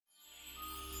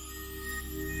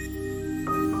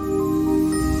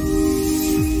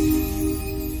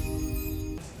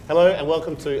Hello and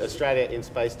welcome to Australia in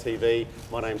Space TV.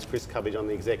 My name's Chris Cubbage, I'm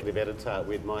the Executive Editor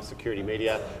with My Security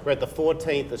Media. We're at the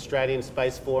 14th Australian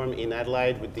Space Forum in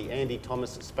Adelaide with the Andy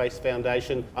Thomas Space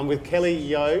Foundation. I'm with Kelly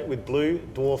Yeoh with Blue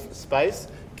Dwarf Space.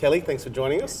 Kelly, thanks for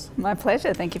joining us. My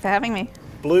pleasure, thank you for having me.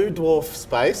 Blue Dwarf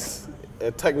Space,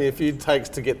 it took me a few takes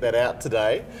to get that out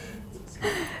today.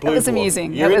 It was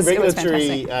amusing. You're in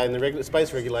regulatory, in the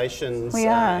space regulations, we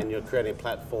are. And you're creating a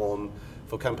platform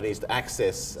for companies to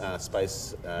access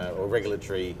space or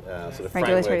regulatory sort of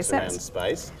frameworks around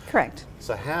space. Correct.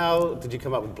 So how did you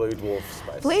come up with Blue Dwarf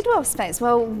Space? Blue Dwarf Space,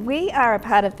 well, we are a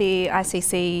part of the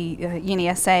ICC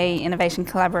UniSA Innovation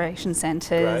Collaboration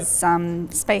Centre's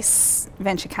Space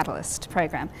Venture Catalyst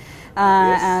program.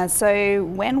 Yes. So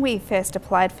when we first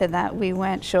applied for that, we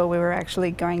weren't sure we were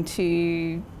actually going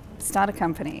to start a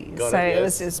company. It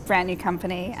was this brand new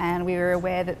company, and we were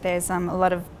aware that there's a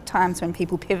lot of times when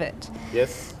people pivot.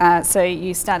 Yes. So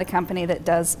you start a company that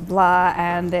does blah,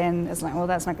 and then it's like, well,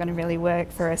 that's not going to really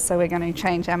work for us, so we're going to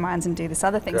change our minds and do this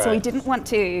other thing. Right. So we didn't want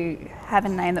to have a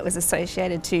name that was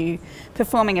associated to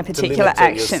performing a particular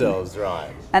action,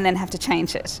 right, and then have to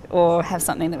change it, or have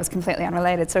something that was completely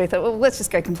unrelated. So we thought, well, let's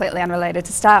just go completely unrelated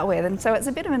to start with. And so it's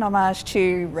a bit of an homage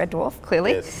to Red Dwarf,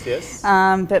 clearly. Yes, yes.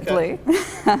 But blue.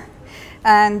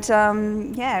 And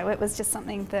yeah, it was just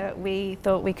something that we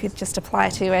thought we could just apply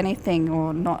to anything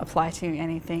or not apply to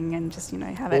anything, and just, you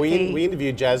know, have it be. We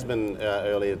interviewed Jasmine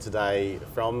earlier today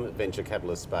from Venture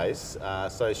Capitalist Space,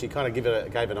 so she kind of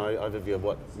gave an overview of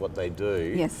what they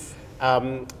do. Yes.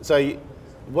 So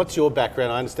what's your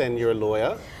background? I understand you're a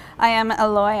lawyer. I am a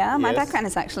lawyer. My background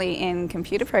is actually in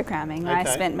computer programming. Okay. I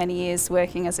spent many years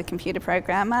working as a computer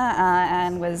programmer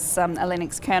and was a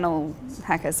Linux kernel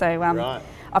hacker. So right.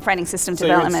 Operating system so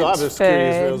development. You're in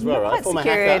cybersecurity as well, right? Former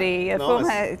security.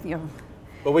 Nice.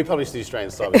 Well, we publish the Australian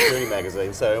Cybersecurity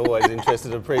magazine, so always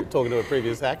interested in talking to a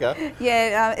previous hacker.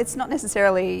 Yeah, it's not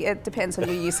necessarily, it depends on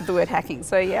your use of the word hacking.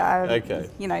 So yeah, okay.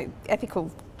 You know,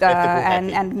 ethical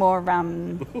and more...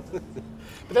 But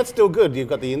that's still good, you've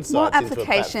got the insights more into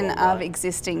application a platform, of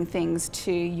existing things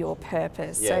to your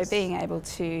purpose. Yes. So being able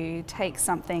to take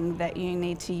something that you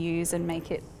need to use and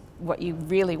make it what you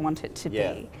really want it to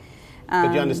be.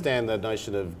 But you understand the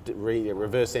notion of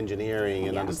reverse engineering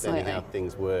and understanding absolutely. how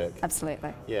things work.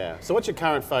 Absolutely. Yeah. So what's your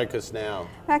current focus now?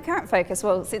 Our current focus,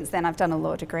 well, since then I've done a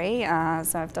law degree,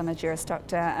 so I've done a Juris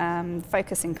Doctor,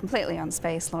 focusing completely on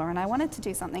space law, and I wanted to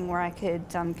do something where I could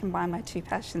combine my two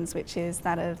passions, which is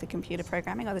that of the computer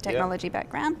programming or the technology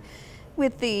background,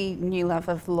 with the new love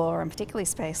of law, and particularly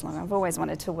space law. I've always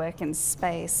wanted to work in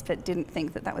space, but didn't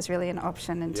think that that was really an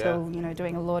option until you know,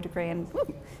 doing a law degree and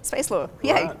space law.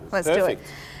 Yay, let's do it.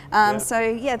 So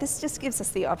yeah, this just gives us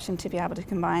the option to be able to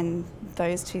combine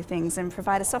those two things and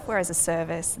provide a software as a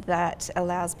service that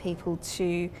allows people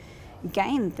to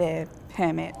gain their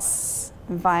permits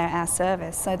via our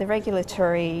service. So the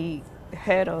regulatory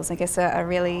hurdles, I guess, are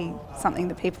really something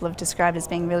that people have described as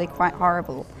being really quite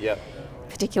horrible. Yep.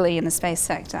 Particularly in the space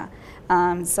sector.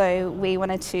 So we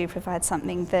wanted to provide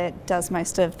something that does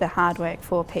most of the hard work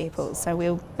for people. So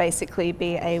we'll basically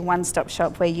be a one-stop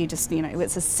shop where you just, you know,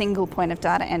 it's a single point of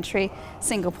data entry,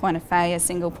 single point of failure,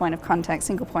 single point of contact,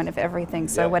 single point of everything.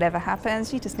 So whatever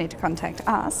happens, you just need to contact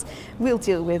us. We'll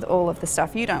deal with all of the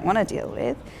stuff you don't want to deal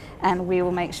with, and we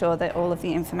will make sure that all of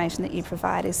the information that you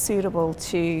provide is suitable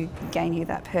to gain you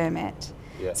that permit.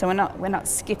 Yeah. So we're not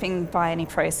skipping by any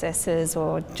processes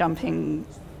or jumping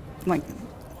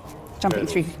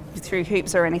through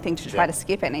hoops or anything to try to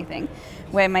skip anything.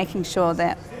 We're making sure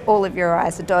that all of your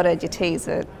I's are dotted, your T's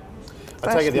are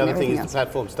I take it the other thing is the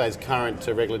platform stays current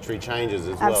to regulatory changes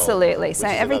as well. Absolutely. So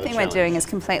everything we're doing is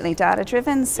completely data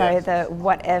driven, so that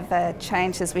whatever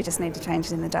changes, we just need to change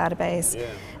it in the database.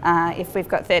 If we've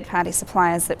got third-party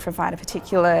suppliers that provide a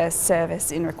particular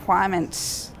service in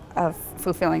requirement of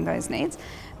fulfilling those needs,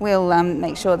 we'll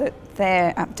make sure that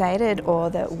they're updated, or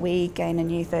that we gain a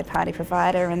new third-party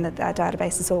provider, and that our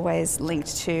database is always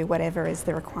linked to whatever is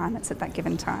the requirements at that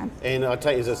given time. And I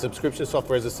take it as a subscription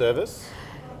software as a service?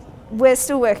 We're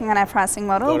still working on our pricing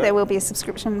model. There will be a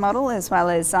subscription model, as well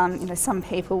as you know, some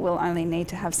people will only need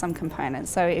to have some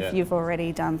components. So if you've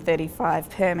already done 35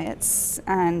 permits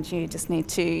and you just need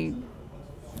to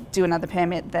do another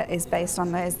permit that is based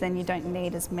on those, then you don't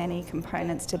need as many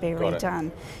components to be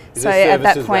redone. So at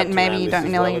that point, maybe you don't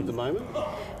really. At the moment?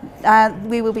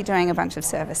 We will be doing a bunch of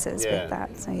services with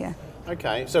that. So yeah.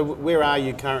 Okay. So where are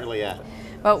you currently at?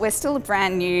 Well, we're still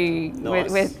brand new.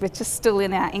 We're just still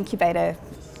in our incubator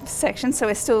section, so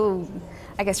we're still,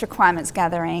 I guess, requirements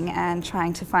gathering and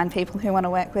trying to find people who want to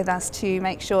work with us to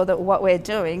make sure that what we're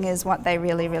doing is what they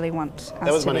really, really want us to be doing.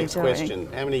 That was my next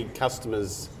question. How many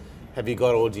customers have you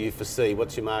got, or do you foresee?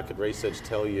 What's your market research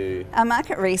tell you? Our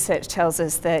market research tells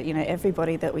us that, you know,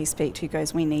 everybody that we speak to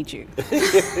goes, we need you.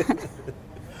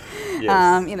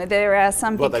 Yes. You know, there are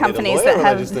some big companies that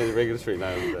have. They just need a regulatory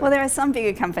name. Well, there are some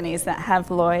bigger companies that have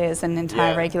lawyers and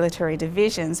entire regulatory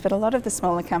divisions, but a lot of the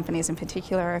smaller companies, in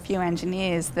particular, are a few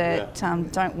engineers that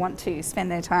don't want to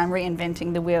spend their time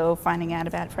reinventing the wheel, finding out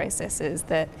about processes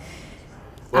that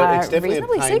are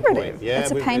reasonably secretive. Yeah,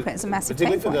 it's a pain point. It's a massive pain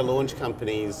point. Particularly for the launch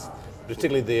companies,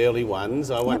 particularly the early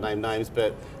ones. I won't name names,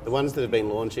 but the ones that have been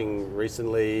launching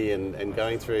recently and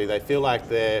going through, they feel like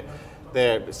they're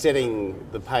setting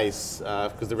the pace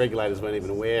because the regulators weren't even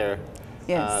aware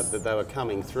that they were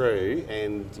coming through,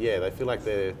 and they feel like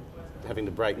they're having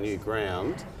to break new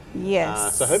ground.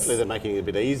 Yes. So hopefully they're making it a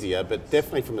bit easier, but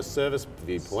definitely from a service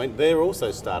viewpoint, they're also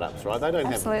startups, right? They don't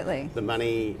have the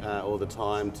money or the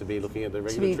time to be looking at the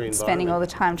regulatory environment. Spending all the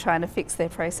time trying to fix their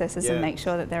processes and make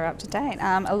sure that they're up to date.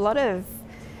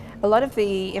 A lot of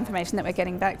the information that we're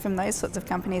getting back from those sorts of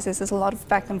companies is there's a lot of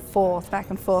back and forth.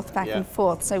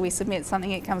 So we submit something,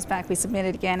 it comes back, we submit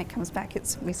it again, it comes back,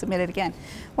 we submit it again.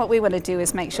 What we want to do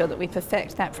is make sure that we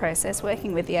perfect that process,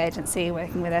 working with the agency,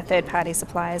 working with our third-party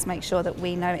suppliers, make sure that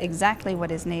we know exactly what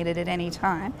is needed at any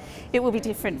time. It will be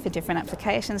different for different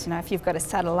applications. You know, if you've got a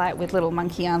satellite with little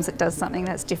monkey arms that does something,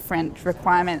 that's different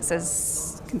requirements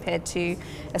as compared to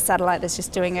a satellite that's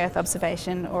just doing Earth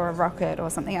observation or a rocket or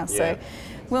something else. So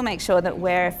we'll make sure that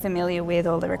we're familiar with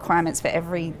all the requirements for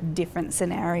every different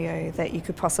scenario that you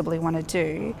could possibly want to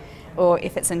do. Or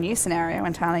if it's a new scenario,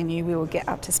 entirely new, we will get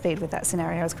up to speed with that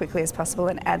scenario as quickly as possible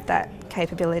and add that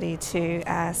capability to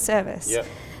our service.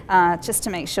 Just to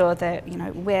make sure that, you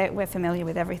know, we're familiar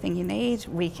with everything you need,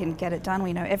 we can get it done,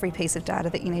 we know every piece of data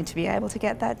that you need to be able to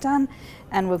get that done,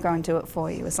 and we'll go and do it for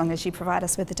you. As long as you provide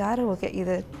us with the data, we'll get you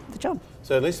the job.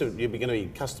 So at least you're going to be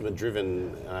customer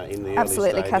driven in the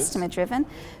Absolutely early stages. Customer driven,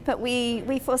 but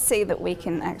we foresee that we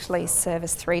can actually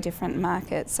service 3 different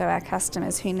markets. So our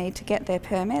customers who need to get their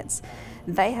permits,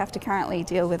 they have to currently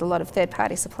deal with a lot of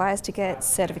third-party suppliers to get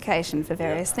certification for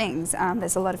various things.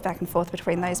 There's a lot of back and forth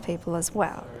between those people as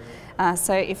well.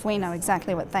 So if we know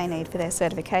exactly what they need for their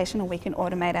certification, or we can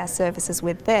automate our services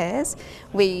with theirs,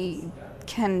 we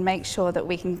can make sure that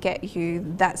we can get you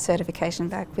that certification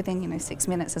back within, you know, 6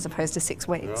 minutes as opposed to 6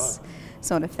 weeks,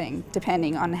 sort of thing,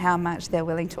 depending on how much they're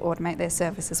willing to automate their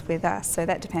services with us. So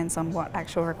that depends on what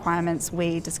actual requirements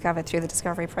we discover through the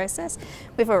discovery process.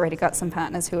 We've already got some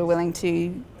partners who are willing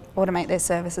to automate their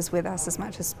services with us as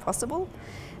much as possible.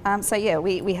 So yeah,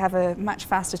 we have a much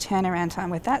faster turnaround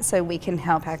time with that, so we can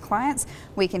help our clients,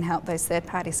 we can help those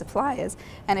third-party suppliers,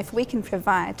 and if we can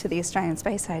provide to the Australian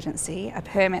Space Agency a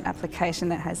permit application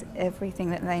that has everything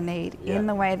that they need in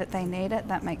the way that they need it,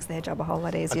 that makes their job a whole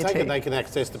lot easier too. I take it they can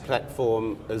access the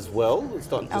platform as well? It's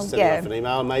not just sending off an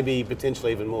email, maybe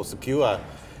potentially even more secure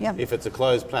if it's a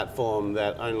closed platform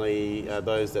that only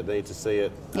those that need to see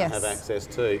it have access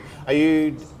to. Are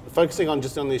you focusing on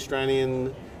just on the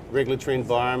Australian regulatory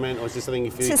environment, or is this something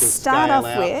you can scale out?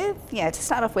 To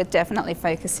start off with, definitely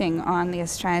focusing on the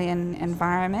Australian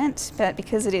environment, but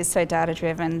because it is so data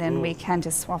driven, then we can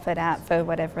just swap it out for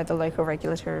whatever the local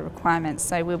regulatory requirements.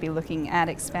 So we'll be looking at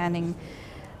expanding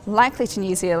likely to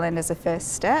New Zealand as a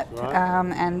first step,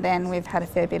 and then we've had a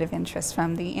fair bit of interest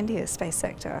from the India space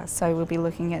sector, so we'll be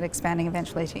looking at expanding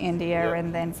eventually to India,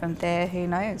 and then from there, who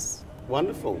knows.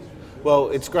 Wonderful. Well,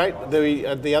 it's great.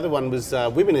 The other one was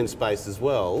women in space as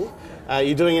well. Are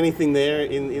you doing anything there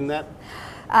in that?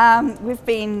 We've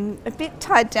been a bit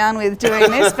tied down with doing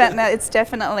this, but no, it's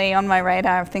definitely on my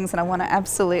radar of things that I want to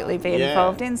absolutely be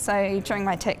involved in. So during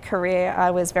my tech career, I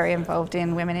was very involved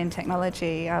in women in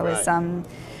technology. I was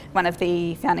one of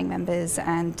the founding members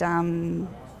and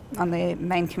on the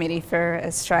main committee for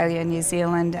Australia, New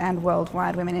Zealand and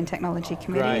worldwide women in technology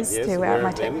committees throughout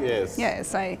my tech.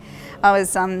 So I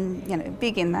was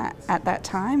big in that at that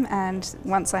time, and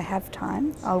once I have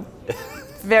time, I'll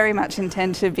very much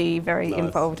intend to be very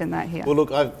involved in that here. Well,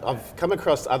 look, I've come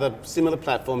across other similar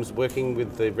platforms working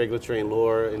with the regulatory and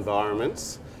law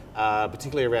environments,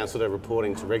 particularly around sort of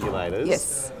reporting to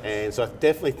regulators. And so I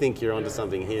definitely think you're onto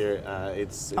something here.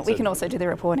 We can also do the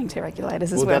reporting to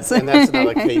regulators as well. And that's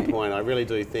another key point. I really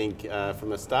do think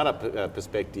from a startup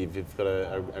perspective, you've got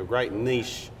a great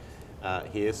niche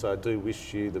here, so I do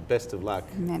wish you the best of luck.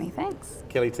 Many thanks.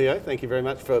 Kelly Yeoh, thank you very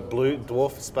much for Blue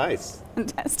Dwarf Space.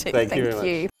 Fantastic. Thank you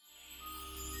very much.